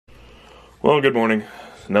Well, good morning.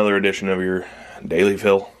 Another edition of your Daily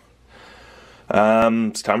Fill.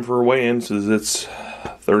 It's time for a weigh-in since it's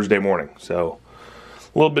Thursday morning. So,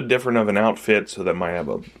 a little bit different of an outfit, so that might have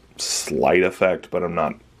a slight effect, but I'm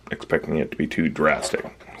not expecting it to be too drastic.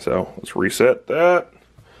 So, let's reset that.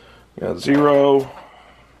 Got 0.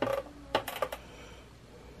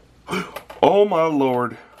 Oh my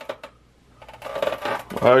lord.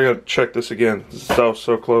 I gotta check this again. This is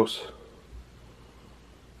so close.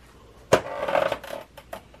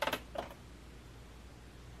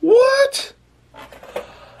 What?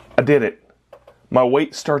 I did it. My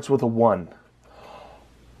weight starts with a 1.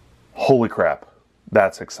 Holy crap.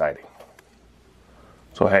 That's exciting.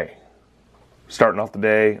 So hey, starting off the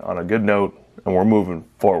day on a good note, and we're moving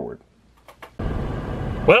forward.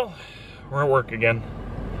 Well, we're at work again.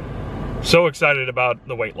 So excited about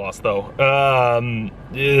the weight loss though.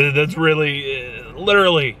 That's really,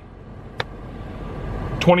 literally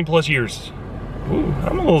 20 plus years. Ooh,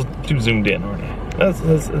 I'm a little too zoomed in, aren't I?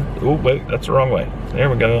 Oh wait, that's the wrong way. There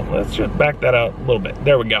we go. Let's just back that out a little bit.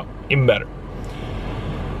 There we go. Even better.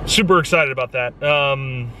 Super excited about that.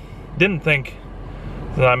 Didn't think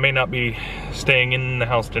that I may not be staying in the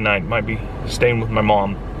house tonight. Might be staying with my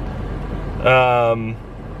mom.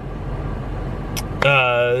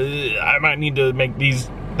 I might need to make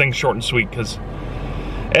these things short and sweet because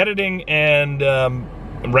editing and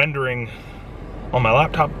rendering on my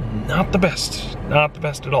laptop, not the best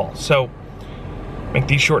at all. So make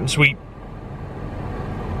these short and sweet.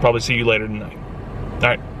 Probably see you later tonight. All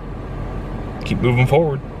right, keep moving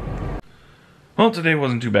forward. Well, today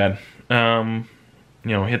wasn't too bad. You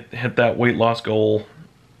know, hit that weight loss goal,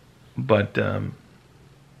 but we're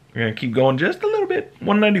gonna keep going just a little bit.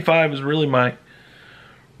 195 is really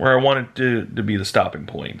where I want it to be the stopping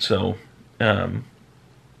point. So, for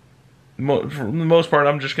the most part,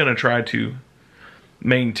 I'm just gonna try to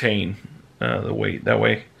maintain the weight that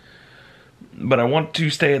way. But I want to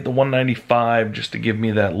stay at the 195 just to give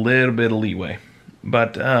me that little bit of leeway.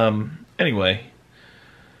 But anyway,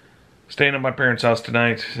 staying at my parents' house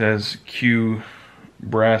tonight as cue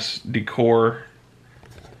brass decor,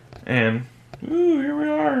 and ooh, here we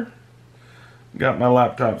are. Got my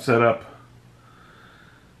laptop set up.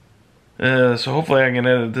 So hopefully I can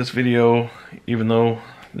edit this video, even though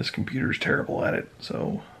this computer is terrible at it.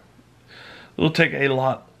 So it'll take a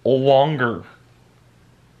lot longer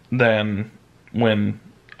than when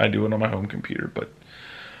I do it on my home computer, but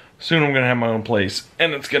soon I'm gonna have my own place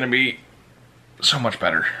and it's gonna be so much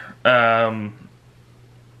better. A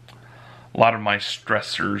lot of my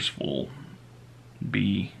stressors will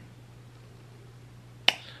be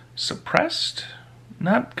suppressed,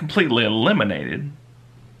 not completely eliminated.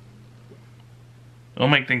 It'll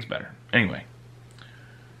make things better. Anyway,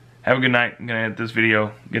 have a good night. I'm gonna edit this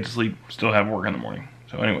video, get to sleep, still have work in the morning.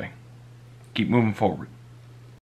 So anyway, keep moving forward.